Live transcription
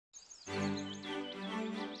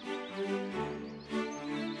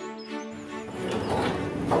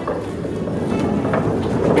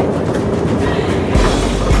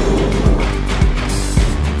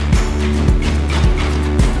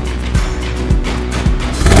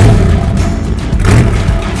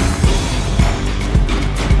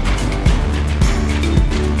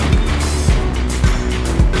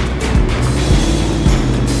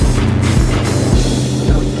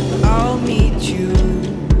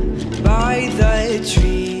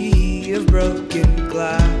tree of broken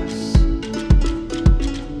glass,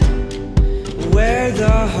 where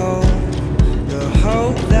the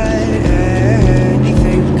hope that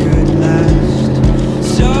anything could last.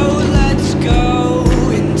 So let's go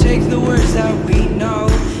and take the words that we know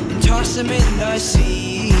and toss them in the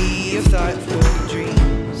sea of thoughtful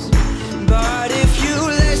dreams. But if you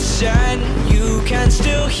listen, you can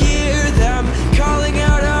still hear them calling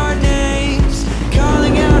out our names,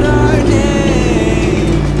 calling out our names.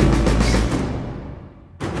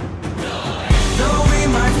 Though we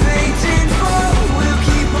might faint and fall, we'll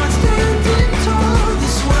keep on standing tall.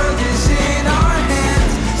 This world is in our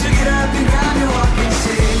hands, so get up and grab your walk and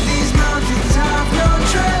sing. These mountains have no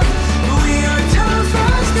trail, but we are tough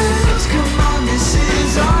as nails. Come on, this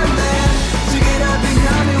is our land, so get up and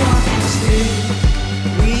grab your walk and sing.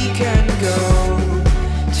 We can go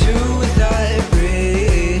to that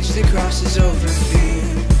bridge that crosses over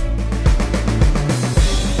fear,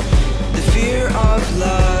 the fear of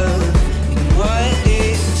love and what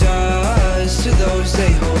it does to those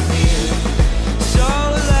they hold near. So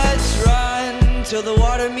let's run till the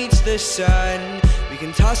water meets the sun. We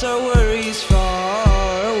can toss our worries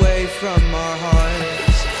far away from our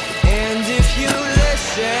hearts. And if you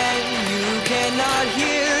listen, you cannot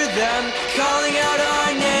hear them calling out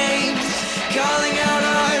our names, calling out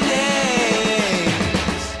our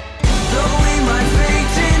names. Though we might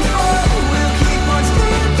faint and fall, we'll keep on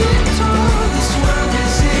standing tall. This world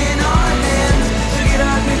is in our hands, so get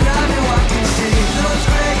up and grab your walk and sing. Those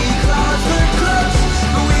gray clouds look close,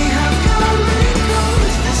 but we have coming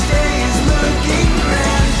close. This day is looking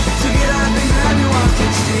grand, so get up and grab your walk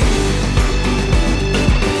and sing.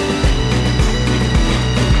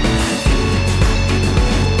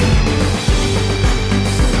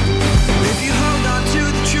 If you hold on to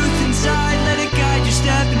the truth inside, let it guide your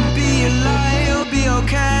step and be your light. You'll be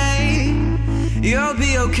okay, you'll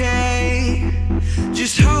be okay.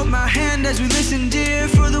 Just hold my hand as we listen, dear.